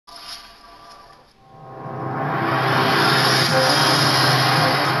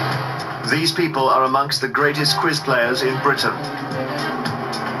These people are amongst the greatest quiz players in Britain.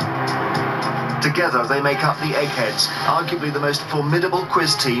 Together, they make up the Eggheads, arguably the most formidable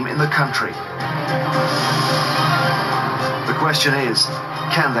quiz team in the country. The question is,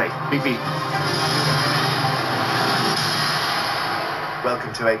 can they be beaten?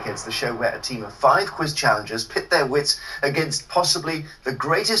 Welcome to Eggheads, the show where a team of 5 quiz challengers pit their wits against possibly the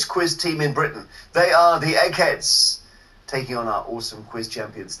greatest quiz team in Britain. They are the Eggheads. Taking on our awesome quiz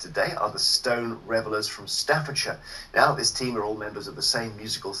champions today are the Stone Revellers from Staffordshire. Now, this team are all members of the same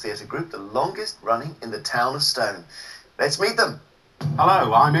musical theatre group, the longest running in the town of Stone. Let's meet them.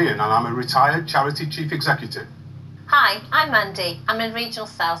 Hello, I'm Ian and I'm a retired charity chief executive. Hi, I'm Mandy. I'm a regional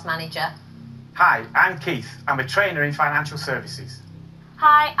sales manager. Hi, I'm Keith. I'm a trainer in financial services.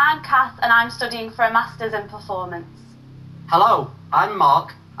 Hi, I'm Kath and I'm studying for a Masters in Performance. Hello, I'm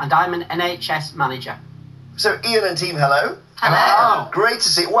Mark and I'm an NHS manager. So, Ian and team, hello. Hello. Great to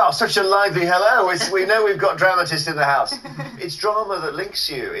see. Wow, such a lively hello. We know we've got dramatists in the house. It's drama that links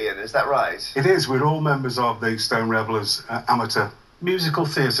you, Ian, is that right? It is. We're all members of the Stone Revellers Amateur Musical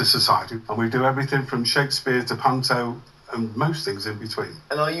Theatre Society, and we do everything from Shakespeare to panto and most things in between.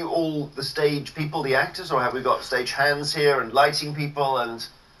 And are you all the stage people, the actors, or have we got stage hands here and lighting people and...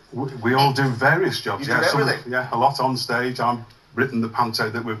 We all do various jobs. You do everything? A lot on stage. I've written the panto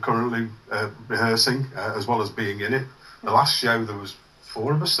that we're currently rehearsing, as well as being in it. The last show, there was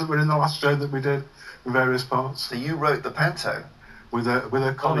 4 of us that were in the last show that we did in various parts. So you wrote the panto? With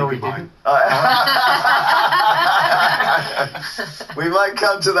a colleague of mine. We might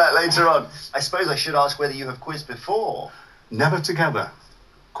come to that later on. I suppose I should ask whether you have quizzed before. Never together,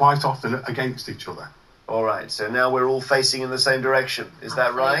 quite often against each other. All right, so now we're all facing in the same direction. Is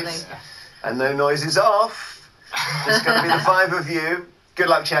that right? Absolutely. And no noises off. It's going to be the 5 of you. Good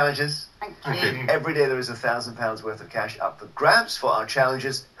luck, challengers. Thank you. Every day there is £1,000 worth of cash up for grabs for our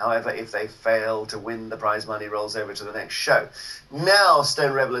challengers. However, if they fail to win, the prize money rolls over to the next show. Now,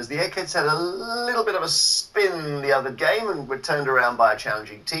 Stone Revellers, the Eggheads had a little bit of a spin the other game and were turned around by a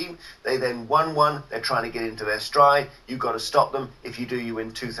challenging team. They then won one. They're trying to get into their stride. You've got to stop them. If you do, you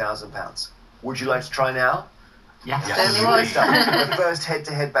win £2,000. Would you like to try now? Yes. Certainly would. The first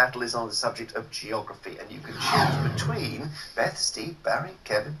head-to-head battle is on the subject of geography, and you can choose between Beth, Steve, Barry,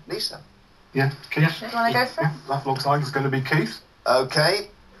 Kevin, Lisa. Yeah, Keith? Do you want to go for it? Yeah, that looks like it's going to be Keith. Okay.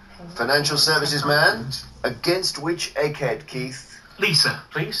 Financial services man. Against which egghead, Keith? Lisa,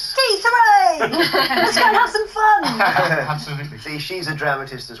 please. Keith, hooray! Let's go and have some fun! Absolutely. See, she's a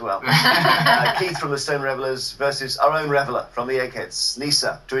dramatist as well. Keith from the Stone Revellers versus our own reveller from the Eggheads.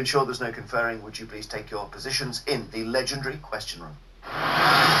 Lisa, to ensure there's no conferring, would you please take your positions in the legendary question room?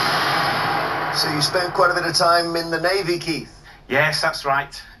 So you spent quite a bit of time in the Navy, Keith. Yes, that's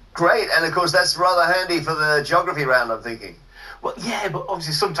right. Great, and of course that's rather handy for the geography round, I'm thinking. Well, yeah, but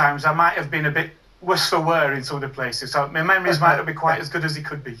obviously sometimes I might have been a bit worse for wear in some of the places, so my memories might not be quite as good as they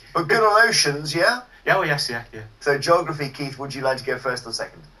could be. But good on oceans, yeah? Yeah, oh yes, yeah. So geography, Keith, would you like to go first or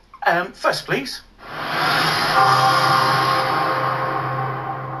second? First, please.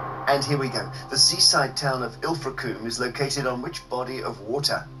 And here we go. The seaside town of Ilfracombe is located on which body of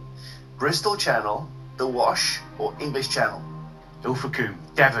water? Bristol Channel, the Wash, or English Channel? Ilfracombe,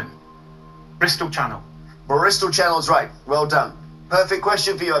 Devon, Bristol Channel. Bristol Channel's right. Well done. Perfect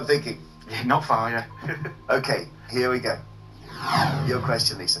question for you, I'm thinking. Yeah, not far, yeah. Okay, here we go. Your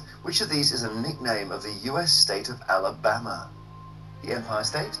question, Lisa. Which of these is a nickname of the US state of Alabama? The Empire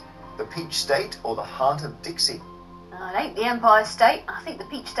State, the Peach State, or the Heart of Dixie? It ain't the Empire State. I think the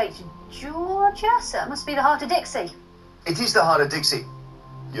Peach State's in Georgia, so it must be the Heart of Dixie. It is the Heart of Dixie.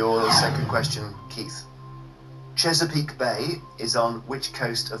 Your second question, Keith. Chesapeake Bay is on which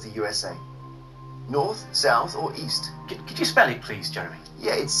coast of the USA? North, south, or east? Could you spell it, please, Jeremy?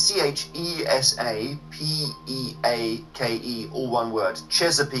 Yeah, it's Chesapeake, all one word.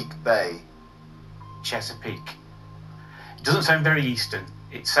 Chesapeake Bay. Chesapeake. It doesn't sound very eastern.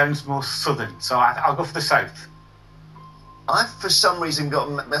 It sounds more southern, so I'll go for the south. I've, for some reason, got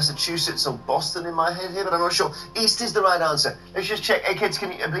Massachusetts or Boston in my head here, but I'm not sure. East is the right answer. Let's just check. Eggheads,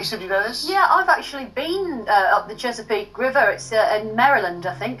 Lisa, do you know this? Yeah, I've actually been up the Chesapeake River. It's in Maryland,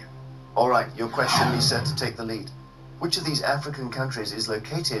 I think. All right, your question, Lisa, to take the lead. Which of these African countries is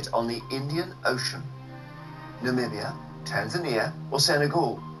located on the Indian Ocean? Namibia, Tanzania, or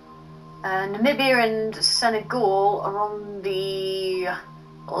Senegal? Namibia and Senegal are on the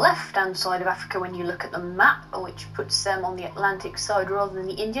left-hand side of Africa when you look at the map, which puts them on the Atlantic side rather than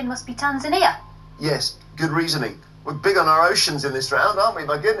the Indian. Must be Tanzania. Yes, good reasoning. We're big on our oceans in this round, aren't we?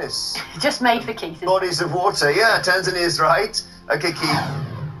 My goodness. Just made for Keith. Bodies of water, yeah, Tanzania's right. Okay, Keith,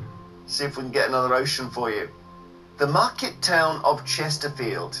 see if we can get another ocean for you. The market town of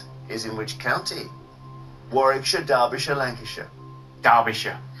Chesterfield is in which county? Warwickshire, Derbyshire, Lancashire.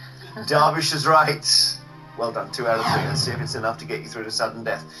 Derbyshire. Derbyshire's right. Well done, 2 out of 3. Let's see if it's enough to get you through to sudden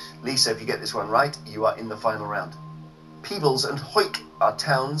death. Lisa, if you get this one right, you are in the final round. Peebles and Hawick are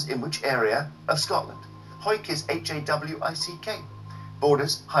towns in which area of Scotland? Hawick is Hawick.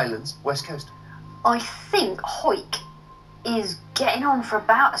 Borders, Highlands, West Coast. I think Hawick is getting on for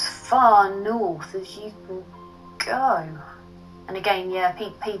about as far north as you can go. And again, yeah,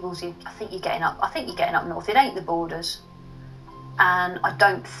 Peebles, I think you're getting up north. It ain't the Borders. And I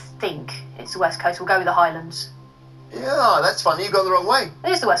don't think it's the West Coast. We'll go with the Highlands. Yeah, that's funny. You've gone the wrong way.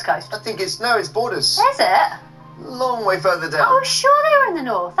 It is the West Coast. I think it's Borders. Is it? Long way further down. Oh, sure they were in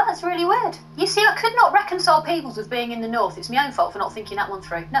the north. That's really weird. You see, I could not reconcile Peebles with being in the north. It's my own fault for not thinking that one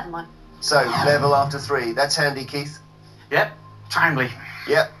through. Never mind. So, level after 3. That's handy, Keith. Yep, timely.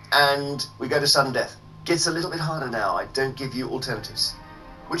 Yep, and we go to sudden death. Gets a little bit harder now. I don't give you alternatives.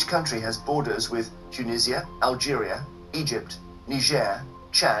 Which country has borders with Tunisia, Algeria, Egypt, Niger,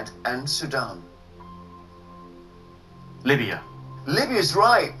 Chad, and Sudan? Libya. Libya's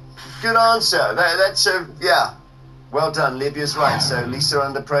right. Good answer. That's yeah. Well done. Libya's right. So Lisa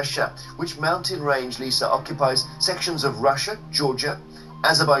under pressure. Which mountain range, Lisa, occupies sections of Russia, Georgia,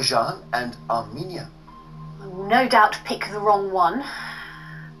 Azerbaijan, and Armenia? I will no doubt pick the wrong one,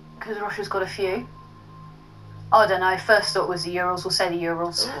 because Russia's got a few. I don't know. First thought was the Urals. We'll say the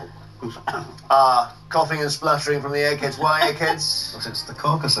Urals. Coughing and spluttering from the Eggheads. Why Eggheads? Because it's the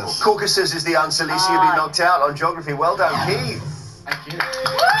Caucasus. Caucasus is the answer. Lisa, you've been knocked out on geography. Well done, Keith. Thank you.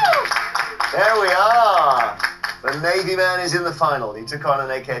 There we are. The Navy man is in the final. He took on an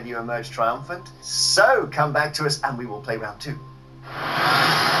Egghead. You emerged triumphant. So come back to us and we will play round 2.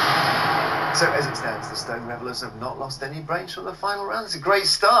 So as it stands, the Stone Revellers have not lost any brains from the final round. It's a great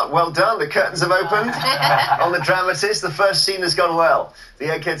start. Well done. The curtains have opened on the dramatist. The first scene has gone well.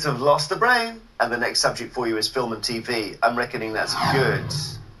 The Eggheads have lost a brain. And the next subject for you is film and TV. I'm reckoning that's good.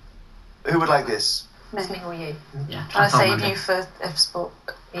 Who would like this? It's me or you? Yeah. I'll save you for F Sport.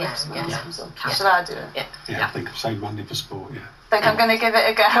 Yeah. Should I do it? Yeah, I think I've saved Mandy for sport, yeah. I think I'm going to give it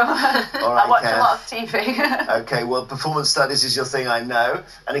a go. All right, I watch Kath. a lot of TV. Okay, well, performance studies is your thing, I know.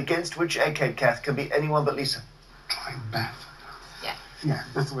 And against which Egghead, Kath, can be anyone but Lisa? Try Beth. Yeah. Yeah,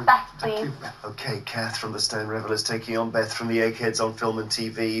 that's the way. Beth, Thank please. you, Beth. Okay, Kath from the Stone Revellers taking on Beth from the Eggheads on film and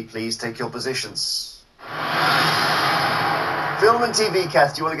TV. Please take your positions. Film and TV,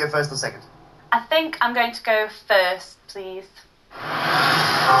 Kath, do you want to go first or second? I think I'm going to go first, please.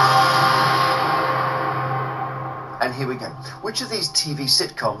 And here we go. Which of these TV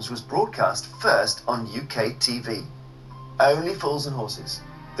sitcoms was broadcast first on UK TV? Only Fools and Horses,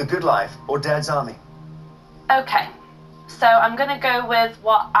 The Good Life, or Dad's Army? Okay, so I'm going to go with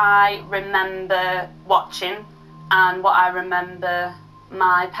what I remember watching and what I remember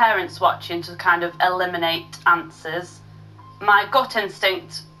my parents watching to kind of eliminate answers. My gut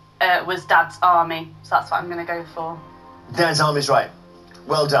instinct was Dad's Army, so that's what I'm going to go for. Dad's Army's right.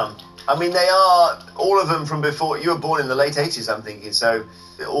 Well done. I mean, they are, all of them from before, you were born in the late 80s, I'm thinking, so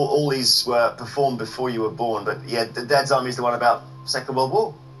all these were performed before you were born, but yeah, Dad's Army is the one about Second World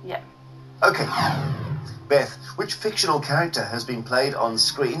War. Yeah. Okay. Beth, which fictional character has been played on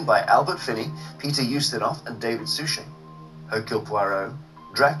screen by Albert Finney, Peter Ustinov, and David Suchet? Hercule Poirot,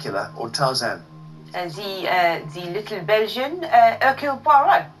 Dracula, or Tarzan? The little Belgian, Hercule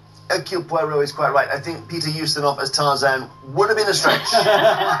Poirot. Hercule Poirot is quite right. I think Peter Ustinov as Tarzan would have been a stretch.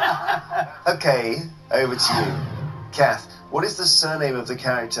 Okay, over to you. Kath, what is the surname of the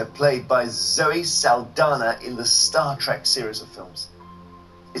character played by Zoe Saldana in the Star Trek series of films?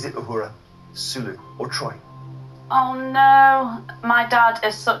 Is it Uhura, Sulu, or Troy? Oh no, my dad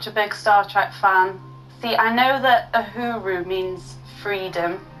is such a big Star Trek fan. See, I know that Uhuru means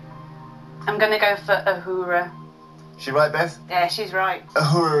freedom. I'm going to go for Uhura. She right, Beth? Yeah, she's right.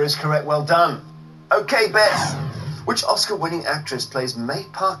 Uhura is correct. Well done. Okay, Beth. Which Oscar-winning actress plays May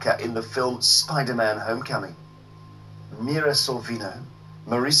Parker in the film Spider-Man: Homecoming? Mira Sorvino,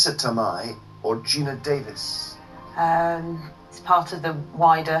 Marissa Tomei, or Gina Davis? It's part of the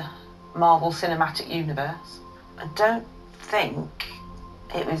wider Marvel Cinematic Universe. I don't think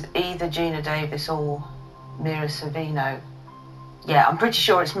it was either Gina Davis or Mira Sorvino. Yeah, I'm pretty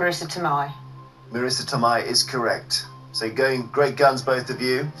sure it's Marissa Tomei. Marissa Tomei is correct. So you're going great guns, both of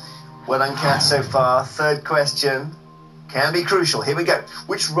you. Well done, Kath, so far. Third question can be crucial. Here we go.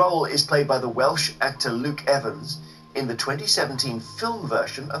 Which role is played by the Welsh actor Luke Evans in the 2017 film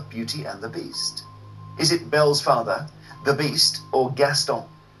version of Beauty and the Beast? Is it Belle's father, the Beast, or Gaston?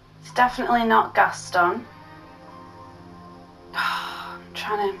 It's definitely not Gaston. I'm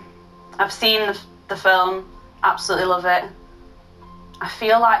trying to... I've seen the film, absolutely love it. I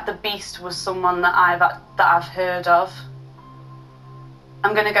feel like the Beast was someone that I've heard of.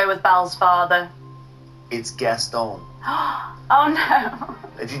 I'm going to go with Belle's father. It's Gaston. Oh no.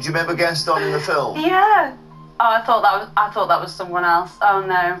 Did you remember Gaston in the film? Yeah. Oh, I thought that was someone else. Oh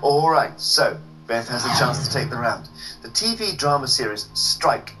no. All right, so Beth has a chance to take the round. The TV drama series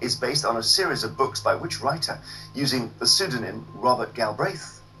Strike is based on a series of books by which writer, using the pseudonym Robert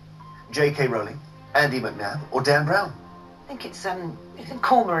Galbraith? J.K. Rowling, Andy McNab, or Dan Brown? I think it's a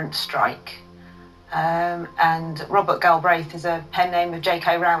Cormorant Strike. And Robert Galbraith is a pen name of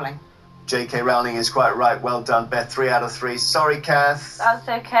J.K. Rowling. J.K. Rowling is quite right. Well done, Beth. 3 out of 3. Sorry, Kath. That's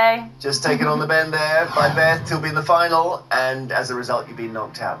okay. Just taken on the bend there by Beth. He'll be in the final, and as a result, you've been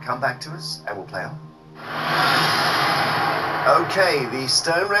knocked out. Come back to us, and we'll play on. Okay, the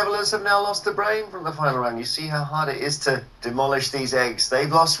Stone Revelers have now lost the brain from the final round. You see how hard it is to demolish these eggs. They've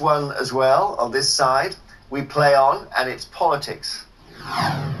lost one as well on this side. We play on, and it's politics.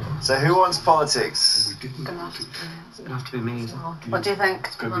 So who wants politics? We didn't. It's going to have to be me. What do you think?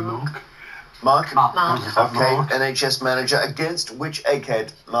 It's going to be Mark. Mark? Mark. Okay, Mark. NHS manager against which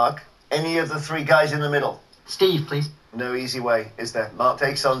egghead? Mark? Any of the 3 guys in the middle? Steve, please. No easy way, is there? Mark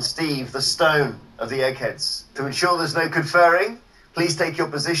takes on Steve, the stone of the Eggheads. To ensure there's no conferring, please take your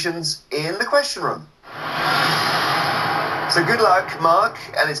positions in the question room. So good luck, Mark,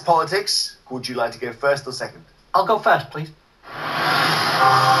 and it's politics. Would you like to go first or second? I'll go first, please.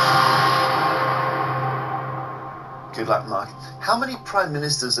 Good luck, Mark. How many prime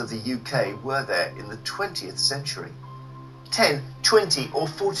ministers of the UK were there in the 20th century? 10, 20, or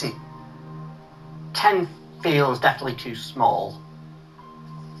 40? 10 feels definitely too small.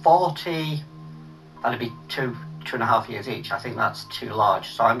 40, that'd be 2.5 years each. I think that's too large.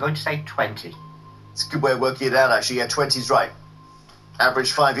 So I'm going to say 20. It's a good way of working it out, actually. Yeah, 20's right.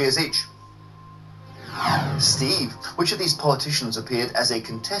 Average 5 years each. Steve, which of these politicians appeared as a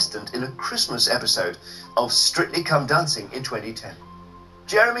contestant in a Christmas episode of Strictly Come Dancing in 2010?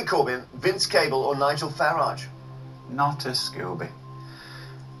 Jeremy Corbyn, Vince Cable, or Nigel Farage? Not a Scooby.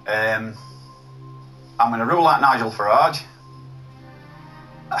 I'm going to rule out Nigel Farage.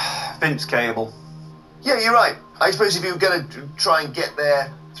 Vince Cable. Yeah, you're right. I suppose if you were going to try and get there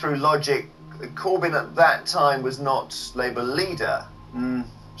through logic, Corbyn at that time was not Labour leader.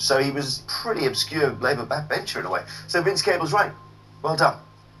 So he was pretty obscure Labour backbencher in a way. So Vince Cable's right. Well done.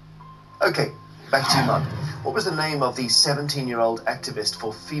 Okay, back to you, Mark. What was the name of the 17-year-old activist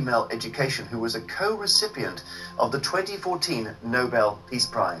for female education who was a co-recipient of the 2014 Nobel Peace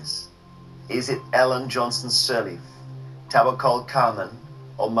Prize? Is it Ellen Johnson Sirleaf, Tawakkol Karman,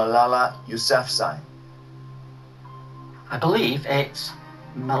 or Malala Yousafzai? I believe it's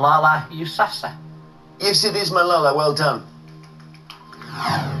Malala Yousafzai. Yes, it is Malala. Well done.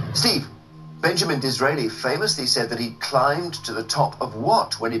 Steve, Benjamin Disraeli famously said that he climbed to the top of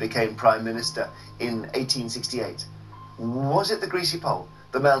what when he became Prime Minister in 1868? Was it the greasy pole,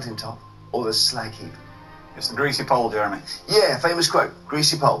 the mountaintop, or the slag heap? It's the greasy pole, Jeremy. Yeah, famous quote.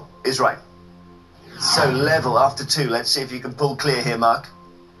 Greasy pole is right. So level after 2. Let's see if you can pull clear here, Mark.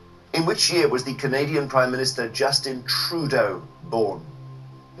 In which year was the Canadian Prime Minister Justin Trudeau born?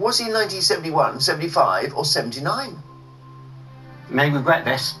 Was he 1971, 75, or 79? You may regret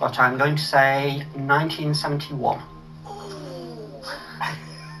this, but I'm going to say 1971.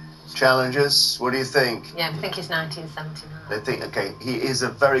 Challengers, what do you think? Yeah, I think it's 1979. They think, okay, he is a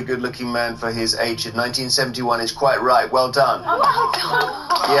very good-looking man for his age. In 1971 is quite right. Well done. Oh,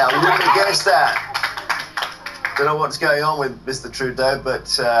 Yeah, I wouldn't have guessed that. Don't know what's going on with Mr. Trudeau,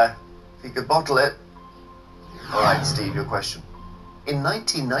 but if he could bottle it. All right, Steve, your question. In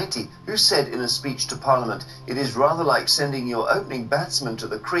 1990, who said in a speech to Parliament, "It is rather like sending your opening batsmen to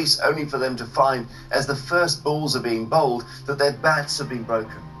the crease only for them to find, as the first balls are being bowled, that their bats have been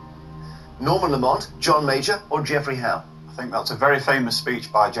broken"? Norman Lamont, John Major, or Geoffrey Howe? I think that's a very famous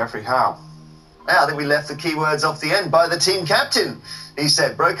speech by Geoffrey Howe. Now, I think we left the key words off the end. By the team captain, he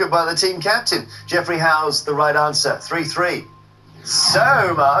said. Broken by the team captain. Geoffrey Howe's the right answer. 3-3.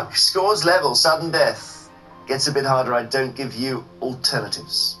 So, Mark, scores level, sudden death. Gets a bit harder. I don't give you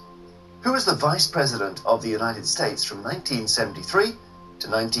alternatives. Who was the Vice President of the United States from 1973 to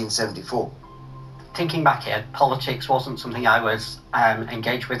 1974? Thinking back here, politics wasn't something I was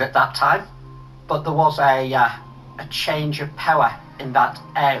engaged with at that time, but there was a change of power in that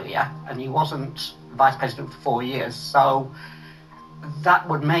area, and he wasn't Vice President for 4 years, so that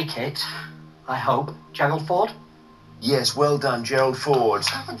would make it, I hope, Gerald Ford? Yes, well done. Gerald Ford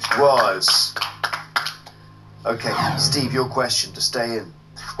was. Okay, Steve, your question to stay in.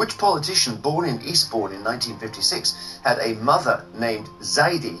 Which politician born in Eastbourne in 1956 had a mother named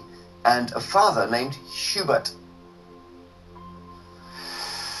Zaidi and a father named Hubert?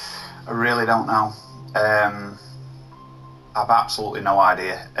 I really don't know. I've absolutely no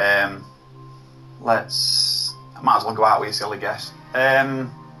idea. I might as well go out with a silly guess.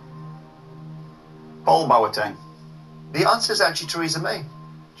 Paul Boateng. The answer is actually Theresa May.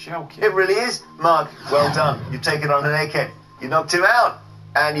 Joking. It really is. Mark, well done. You've taken on an egghead. You knocked him out.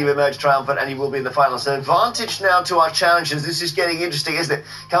 And you emerged triumphant, and you will be in the final. So advantage now to our challengers. This is getting interesting, isn't it?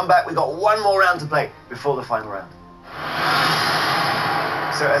 Come back. We've got one more round to play before the final round.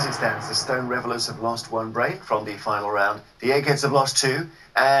 So as it stands, the Stone Revelers have lost 1 brain from the final round. The Eggheads have lost 2.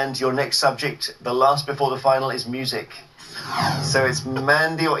 And your next subject, the last before the final, is music. So it's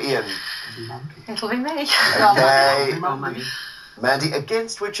Mandy or Ian? It'll be me. Okay. Mandy. Mandy,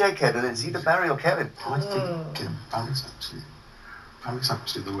 against which egghead? And it's either Barry or Kevin. I think Barry's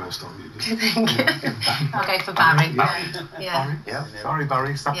actually the worst on you. Do you think? I'll go for Barry. Yeah. Yeah. Sorry,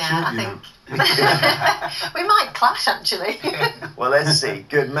 Barry. That's Yeah, I you know. think we might clash actually. Well, let's see.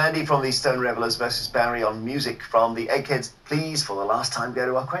 Good. Mandy from the Stone Revelers versus Barry on music from the Eggheads. Please, for the last time, go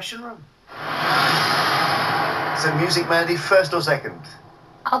to our question room. So music, Mandy, first or second?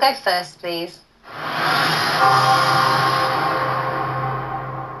 I'll go first, please.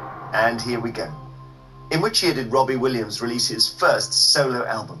 And here we go. In which year did Robbie Williams release his first solo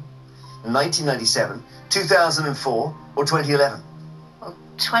album? 1997, 2004, or 2011? Well,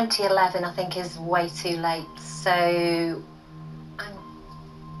 2011 I think is way too late, so I'm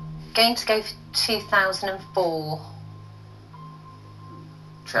going to go for 2004.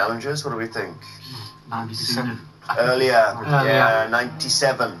 Challengers, what do we think? 97. Earlier. Earlier. Yeah,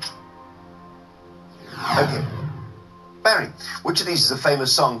 97. Okay. Barry, which of these is a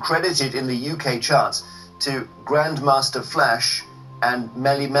famous song credited in the UK charts to Grandmaster Flash and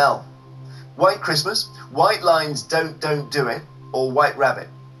Melly Mel? White Christmas, White Lines Don't Do It, or White Rabbit?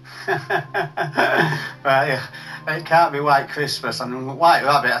 Right, it can't be White Christmas. And White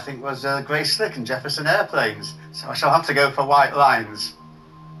Rabbit, I think, was Grace Slick and Jefferson Airplanes. So I shall have to go for White Lines.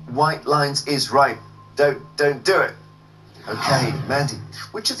 White Lines is right. Don't do it. Okay, Mandy,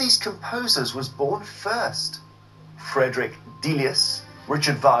 which of these composers was born first? Frederick Delius,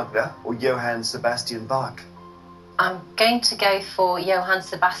 Richard Wagner, or Johann Sebastian Bach? I'm going to go for Johann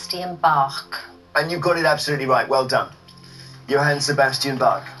Sebastian Bach. And you got it absolutely right. Well done. Johann Sebastian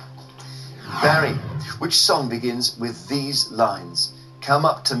Bach. Barry, which song begins with these lines? Come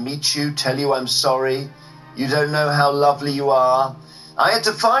up to meet you, tell you I'm sorry. You don't know how lovely you are. I had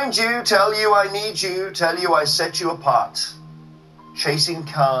to find you, tell you I need you, tell you I set you apart. Chasing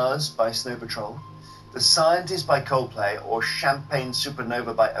Cars by Snow Patrol, The Scientist by Coldplay, or Champagne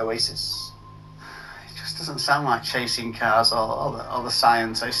Supernova by Oasis? It just doesn't sound like Chasing Cars or the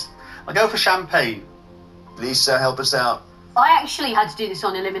Scientist. I'll go for Champagne. Lisa, help us out. I actually had to do this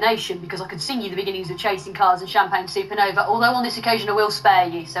on elimination because I could sing you the beginnings of Chasing Cars and Champagne Supernova, although on this occasion I will spare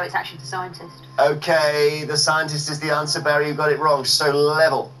you, so it's actually The Scientist. Okay, The Scientist is the answer, Barry. You got it wrong, so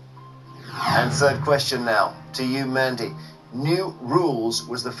level. And third question now, to you, Mandy. New Rules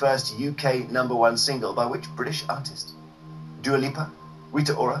was the first UK #1 single by which British artist? Dua Lipa,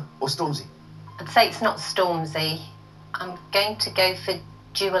 Rita Ora, or Stormzy? I'd say it's not Stormzy. I'm going to go for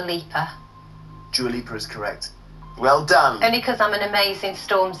Dua Lipa. Dua Lipa is correct. Well done. Only because I'm an amazing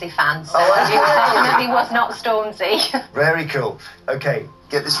Stormzy fan, so Oh, it definitely was not Stormzy. Very cool. Okay,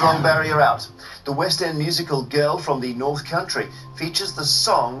 get this wrong, Barry, you're out. The West End musical Girl from the North Country features the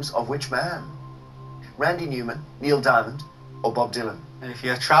songs of which man? Randy Newman, Neil Diamond, or Bob Dylan? If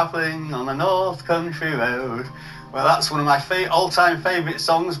you're travelling on a North Country road, well, that's one of my all-time favourite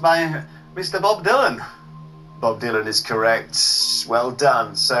songs by Mr. Bob Dylan. Bob Dylan is correct. Well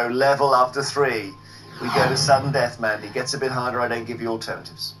done. So level after 3. We go to sudden death, Mandy. Gets a bit harder, I don't give you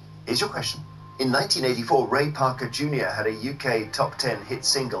alternatives. Here's your question. In 1984, Ray Parker Jr. had a UK top 10 hit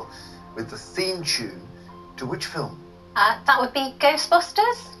single with the theme tune to which film? That would be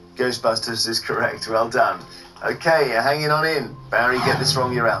Ghostbusters. Ghostbusters is correct. Well done. Okay, you're hanging on in. Barry, get this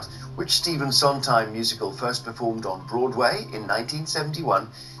wrong, you're out. Which Stephen Sondheim musical, first performed on Broadway in 1971,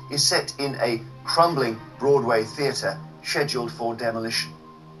 is set in a crumbling Broadway theatre scheduled for demolition?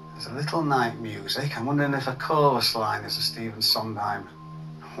 There's a little night music. I'm wondering if a chorus line is a Stephen Sondheim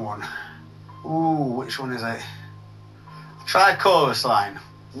one. Ooh, which one is it? Try a chorus line.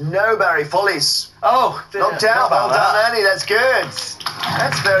 No, Barry, Follies. Oh, dear. Knocked out. Well done, Annie. That's good.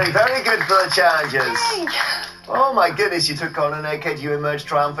 That's very, very good for the challengers. Yay. Oh, my goodness. You took on an egghead. You emerged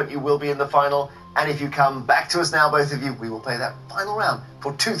triumphant. You will be in the final. And if you come back to us now, both of you, we will play that final round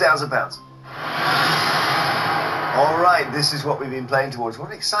for £2,000. All right, this is what we've been playing towards. What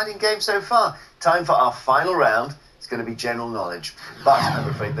an exciting game so far. Time for our final round. It's going to be general knowledge. But I'm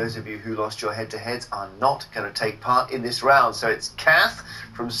afraid those of you who lost your head-to-heads are not going to take part in this round. So it's Kath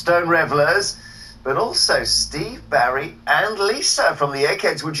from Stone Revelers, but also Steve, Barry, and Lisa from the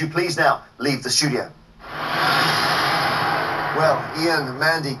Eggheads. Would you please now leave the studio? Well, Ian,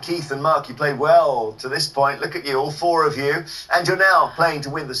 Mandy, Keith, and Mark, you played well to this point. Look at you, all four of you. And you're now playing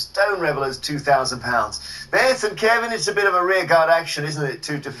to win the Stone Revelers £2,000. Beth and Kevin, it's a bit of a rearguard action, isn't it,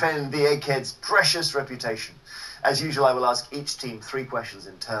 to defend the Eggheads' precious reputation. As usual, I will ask each team 3 questions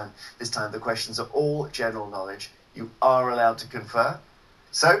in turn. This time the questions are all general knowledge. You are allowed to confer.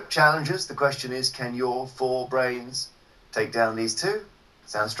 So, challengers, the question is, can your 4 brains take down these 2?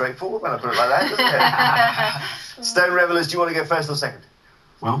 Sounds straightforward when I put it like that, doesn't it? Stone Revelers, do you want to go first or second?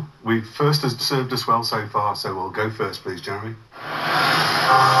 Well, first has served us well so far, so we'll go first, please, Jeremy.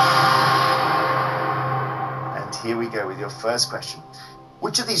 And here we go with your first question.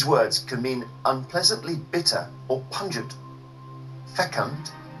 Which of these words can mean unpleasantly bitter or pungent?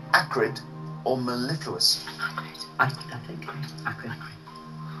 Fecund, acrid, or mellifluous? I think acrid.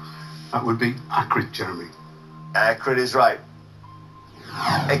 That would be acrid, Jeremy. Acrid is right.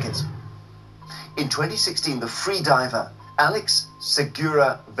 Eggheads. In 2016, the free diver Alex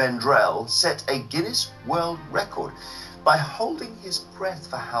Segura Vendrell set a Guinness World Record by holding his breath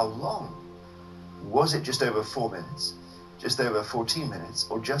for how long? Was it just over 4 minutes, just over 14 minutes,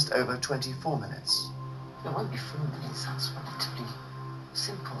 or just over 24 minutes? It won't be 4 minutes. That's relatively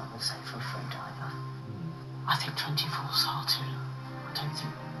simple, I would say, for a free diver. I think 24 is hard too. I don't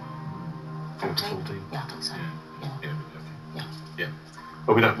think. 14? Yeah, I think so. Yeah.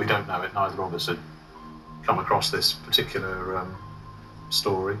 Well, we don't know it. Neither of us had come across this particular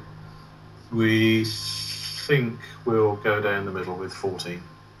story. We think we'll go down the middle with 14.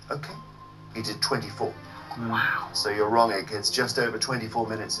 Okay. He did 24. Wow. So you're wrong, Eggheads. Just over 24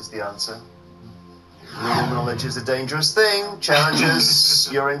 minutes is the answer. Little knowledge is a dangerous thing. Challengers,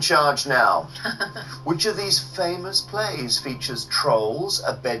 you're in charge now. Which of these famous plays features trolls,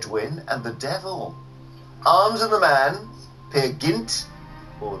 a Bedouin, and the devil? Arms and the Man, Peer Gynt,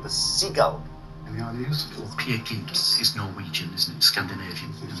 or the Seagull? Any ideas? Peer Gynt is Norwegian, isn't it?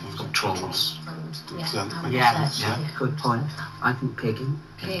 Scandinavian. We've got trolls. Yeah, good point. I think Peer Gynt.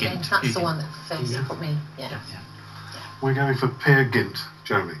 Peer Gynt, that's the one that first put me. Yeah. We're going for Peer Gynt,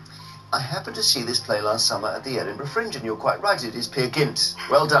 Jeremy. I happened to see this play last summer at the Edinburgh Fringe, and you're quite right, it is Peer Gynt.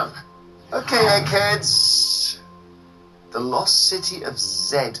 Well done. Okay, Eggheads. The lost city of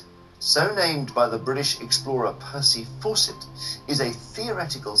Zed, so named by the British explorer Percy Fawcett, is a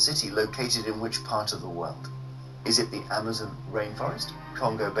theoretical city located in which part of the world? Is it the Amazon rainforest,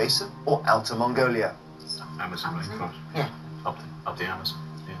 Congo Basin, or Outer Mongolia? Amazon rainforest. Yeah. Up the Amazon.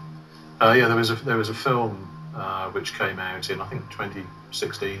 Yeah. There was a film which came out in, I think,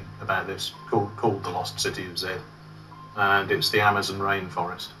 2016 about this called The Lost City of Zed, and it's the Amazon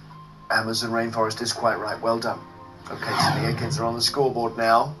rainforest. Amazon rainforest is quite right. Well done. Okay, so the Eggheads are on the scoreboard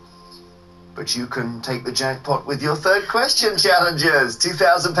now. But you can take the jackpot with your third question, challengers.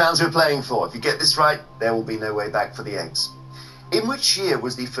 £2,000 we're playing for. If you get this right, there will be no way back for the eggs. In which year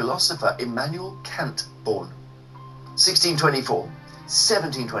was the philosopher Immanuel Kant born? 1624,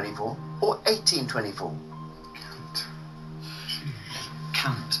 1724, or 1824?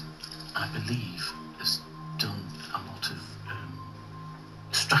 Kant, I believe, has done a lot of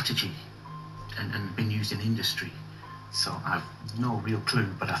strategy and been used in industry. So I've no real clue,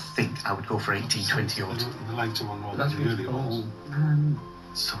 but I think I would go for 1820 odd. The later one rather than the earlier ones.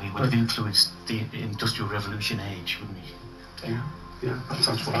 So he would have influenced the Industrial Revolution age, wouldn't he? Yeah, that's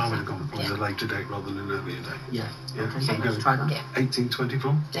what I would have gone for, the later date rather than an earlier date. Yeah. So we're going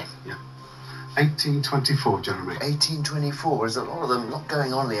 1824? Yeah. 1824, Jeremy. 1824. There's a lot of them not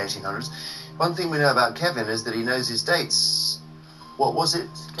going on in the 1800s. One thing we know about Kevin is that he knows his dates. What was it,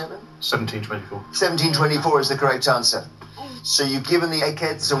 Kevin? 1724. 1724 is the correct answer. So you've given the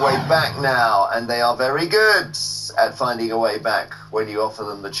Eggheads a way back now, and they are very good at finding a way back when you offer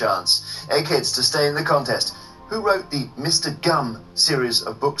them the chance. Eggheads, to stay in the contest, who wrote the Mr. Gum series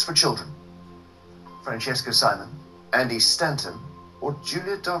of books for children? Francesca Simon, Andy Stanton, or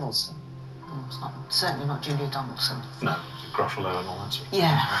Julia Donaldson? It's certainly not Julia Donaldson. No, Gruffalo and all that sort of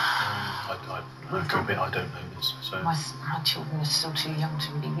Yeah. I have to admit I don't know this. So My children are still too young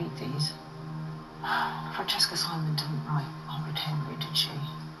to really read these. Francesca Simon didn't write Horrid Henry, did she?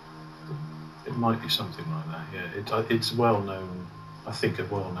 it might be something like that. Yeah, it's well known. I think a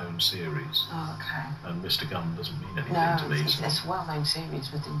well-known series. Oh, okay. And Mr. Gum doesn't mean anything No, to me. it's a well-known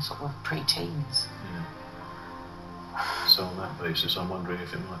series within sort of pre-teens. Yeah. So on that basis, I'm wondering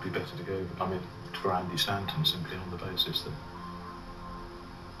if it might be better to go. For Andy Stanton, simply on the basis that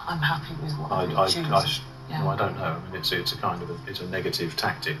I'm happy with what I No, I don't know. I mean, it's a kind of it's a negative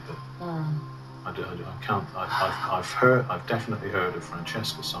tactic, but I can't. I've definitely heard of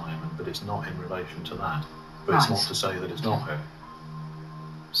Francesca Simon, but it's not in relation to that. But it's not to say that it's not her.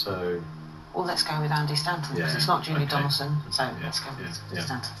 So. Well, let's go with Andy Stanton because it's not Julie Donaldson. So let's go with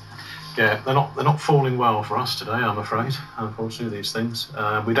Stanton. Yeah, they're not falling well for us today, I'm afraid. Unfortunately, these things.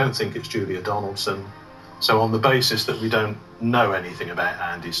 We don't think it's Julia Donaldson. So on the basis that we don't know anything about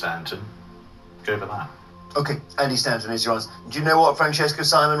Andy Stanton, go for that. Okay, Andy Stanton is your answer. Do you know what Francesca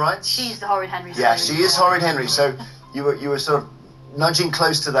Simon writes? She's the Horrid Henry. Yeah, she is Horrid Henry. So you were sort of nudging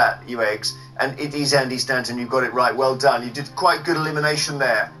close to that, you eggs, and it is Andy Stanton. You got it right. Well done. You did quite good elimination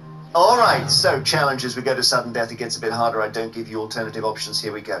there. All right, so challenges. We go to sudden death. It gets a bit harder. I don't give you alternative options.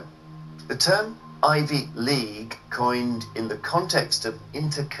 Here we go. The term Ivy League, coined in the context of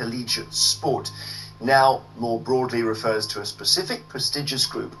intercollegiate sport, now more broadly refers to a specific prestigious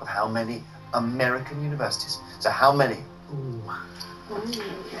group of how many American universities? So how many?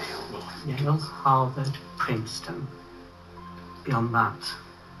 Yale, Harvard, Princeton. Beyond that.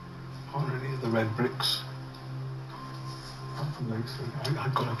 Are any of the red bricks?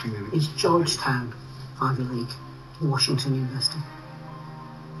 I've got a feeling Is Georgetown Ivy League, Washington University?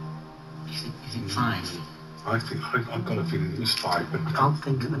 Is it 5? I've got a feeling it was 5, but I can't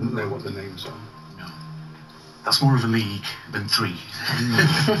think of I them. don't know what the names are. No. That's more of a league than 3.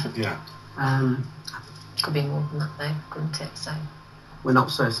 Yeah. Could be more than that though, couldn't it? So We're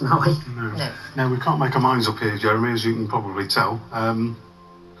not certain, are we? no. No, we can't make our minds up here, Jeremy, as you can probably tell.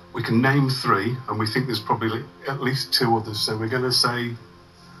 We can name 3, and we think there's probably at least 2 others, so we're going to say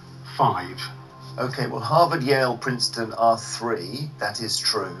 5. Okay, well, Harvard, Yale, Princeton are 3. That is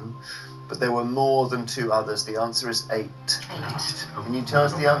true. But there were more than 2 others. The answer is 8. Can you tell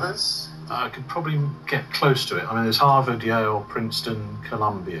us the others? I could probably get close to it. I mean, there's Harvard, Yale, Princeton,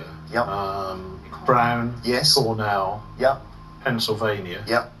 Columbia. Yep. Brown. Yes. Cornell. Yep. Pennsylvania.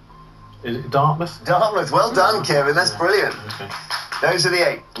 Yep. Is it Dartmouth? Dartmouth. Well done, Kevin. That's brilliant. Okay. Those are the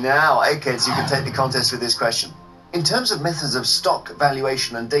 8. Now, Eggheads, you can take the contest with this question. In terms of methods of stock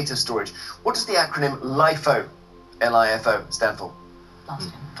valuation and data storage, what does the acronym LIFO, L-I-F-O, stand for?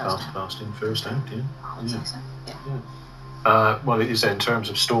 Last in, first out, yeah. I think so. Well, it is in terms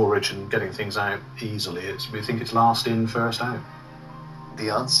of storage and getting things out easily. We think it's last in, first out. The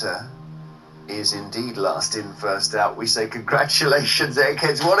answer is indeed last in, first out. We say congratulations,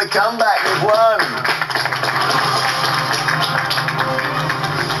 Eggheads. What a comeback. You've won.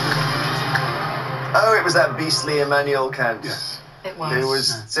 Oh, it was that beastly Immanuel Kant. Yes. It was. It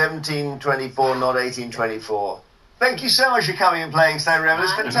was 1724, not 1824. Thank you so much for coming and playing Stone Rebel.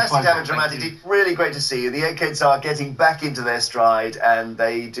 It's fantastic to have a dramatic team. Really great to see you. The Eggheads are getting back into their stride, and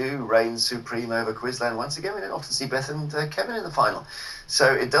they do reign supreme over Quizland once again. We don't often see Beth and Kevin in the final.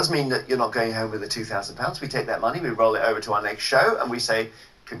 So it does mean that you're not going home with the £2,000. We take that money, we roll it over to our next show, and we say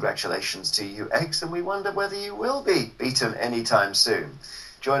congratulations to you, Eggs, and we wonder whether you will be beaten anytime soon.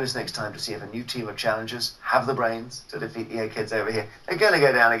 Join us next time to see if a new team of challengers have the brains to defeat the Eggheads over here. They're going to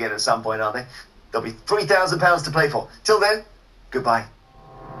go down again at some point, aren't they? There'll be £3,000 to play for. Till then, goodbye.